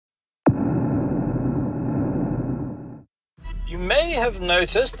You may have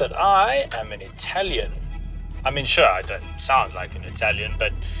noticed that I am an Italian. I mean, sure, I don't sound like an Italian,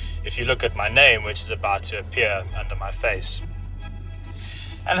 but if you look at my name, which is about to appear under my face.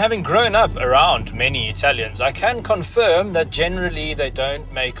 And having grown up around many Italians, I can confirm that generally they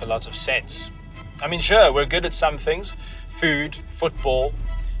don't make a lot of sense. I mean, sure, we're good at some things: food, football,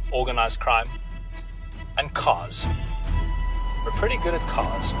 organized crime, and cars. We're pretty good at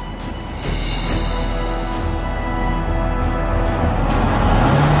cars.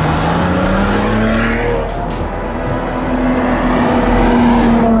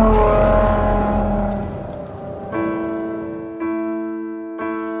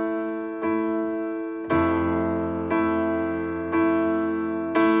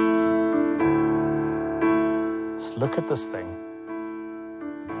 Look at this thing.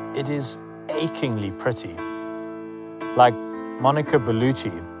 It is achingly pretty. Like Monica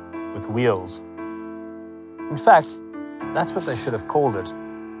Belluci with wheels. In fact, that's what they should have called it.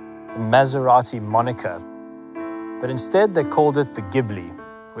 The Maserati Monica. But instead they called it the Ghibli,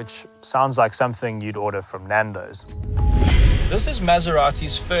 which sounds like something you'd order from Nando's. This is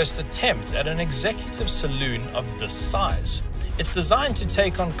Maserati's first attempt at an executive saloon of this size. It's designed to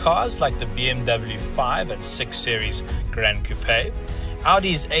take on cars like the BMW 5 and 6 Series Grand Coupe,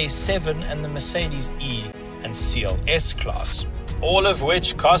 Audi's A7 and the Mercedes E and CLS class, all of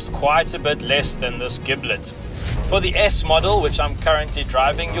which cost quite a bit less than this giblet. For the S model, which I'm currently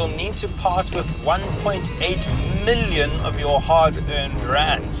driving, you'll need to part with 1.8 million of your hard-earned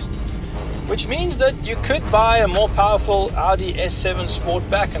rands, which means that you could buy a more powerful Audi S7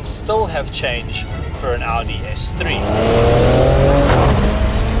 Sportback and still have change for an Audi S3.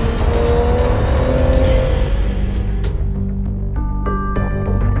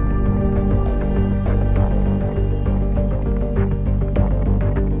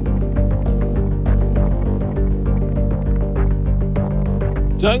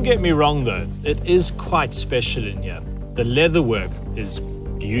 Don't get me wrong though, it is quite special in here. The leatherwork is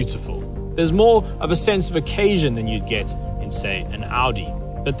beautiful. There's more of a sense of occasion than you'd get in, say, an Audi.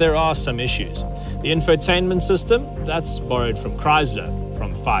 But there are some issues. The infotainment system, that's borrowed from Chrysler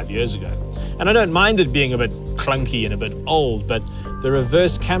from 5 years ago. And I don't mind it being a bit clunky and a bit old, but the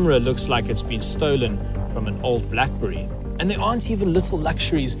reverse camera looks like it's been stolen from an old BlackBerry. And there aren't even little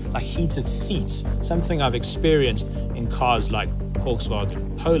luxuries like heated seats, something I've experienced in cars like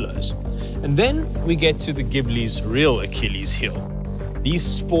Volkswagen Polos. And then we get to the Ghibli's real Achilles heel. These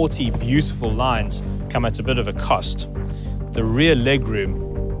sporty, beautiful lines come at a bit of a cost. The rear legroom,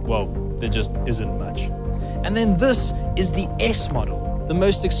 well, there just isn't much. And then this is the S model, the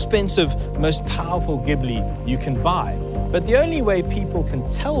most expensive, most powerful Ghibli you can buy. But the only way people can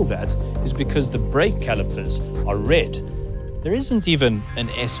tell that is because the brake calipers are red. There isn't even an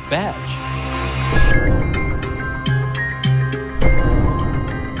S badge.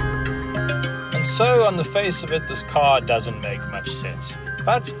 And so, on the face of it, this car doesn't make much sense.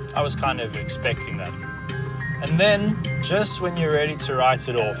 But I was kind of expecting that. And then, just when you're ready to write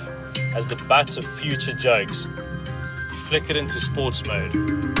it off as the butt of future jokes, you flick it into sports mode,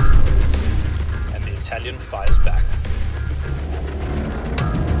 and the Italian fires back.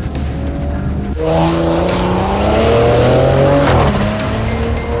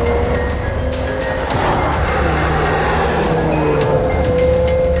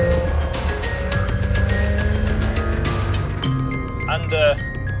 Under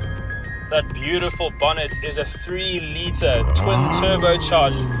that beautiful bonnet is a 3-liter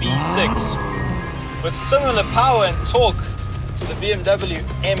twin-turbocharged V6 with similar power and torque to the BMW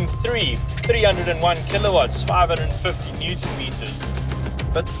M3, 301 kilowatts, 550 newton meters.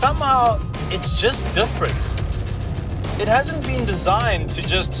 But somehow it's just different. It hasn't been designed to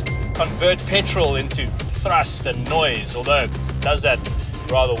just convert petrol into thrust and noise, although it does that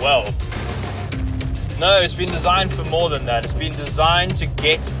rather well. No, it's been designed for more than that. It's been designed to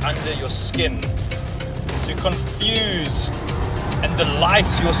get under your skin, to confuse and delight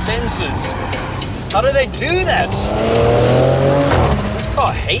your senses. How do they do that? This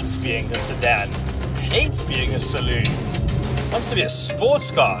car hates being a sedan, hates being a saloon, wants to be a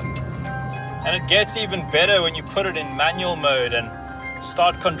sports car. And it gets even better when you put it in manual mode and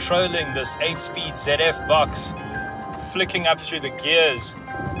start controlling this 8-speed ZF box, flicking up through the gears,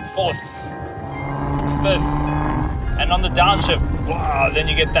 4th, 5th, and on the downshift, wow, then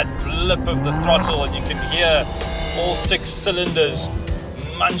you get that blip of the throttle and you can hear all 6 cylinders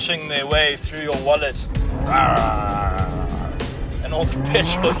munching their way through your wallet. And all the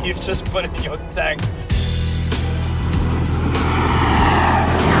petrol you've just put in your tank.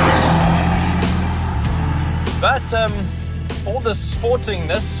 But all the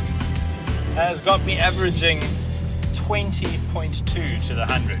sportingness has got me averaging 20.2 to the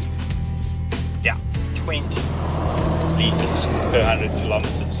 100. Yeah, 20 liters per 100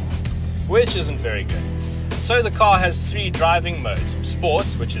 kilometers, which isn't very good. So the car has 3 driving modes: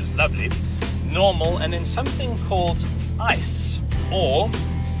 sports, which is lovely, normal, and then something called ICE, or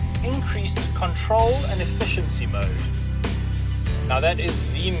increased control and efficiency mode. Now that is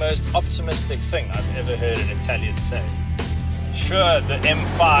the most optimistic thing I've ever heard an Italian say. Sure, the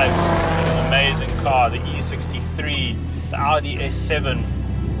M5 is an amazing car, the E63, the Audi S7,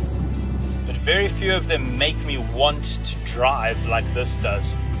 but very few of them make me want to drive like this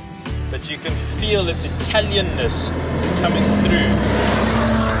does. But you can feel its Italianness coming through.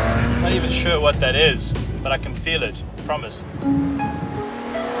 I'm not even sure what that is, but I can feel it, I promise.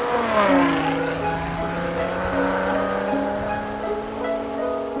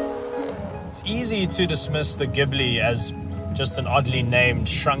 It's easy to dismiss the Ghibli as just an oddly named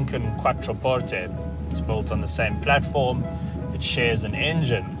shrunken quattroporte. It's built on the same platform, it shares an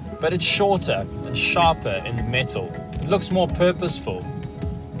engine, but it's shorter and sharper in the metal. It looks more purposeful.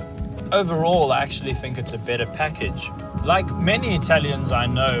 Overall, I actually think it's a better package. Like many Italians I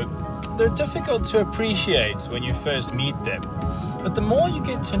know, they're difficult to appreciate when you first meet them. But the more you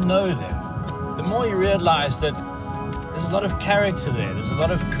get to know them, the more you realize that there's a lot of character there, there's a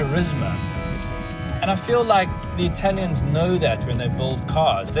lot of charisma. And I feel like the Italians know that when they build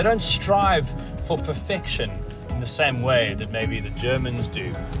cars. They don't strive for perfection in the same way that maybe the Germans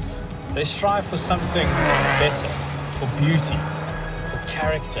do. They strive for something better, for beauty, for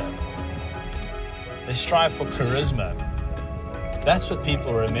character. They strive for charisma. That's what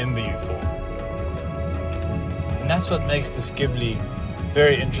people remember you for. And that's what makes this Ghibli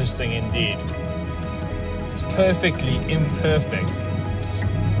very interesting indeed. It's perfectly imperfect.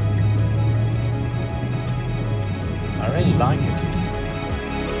 I really like it.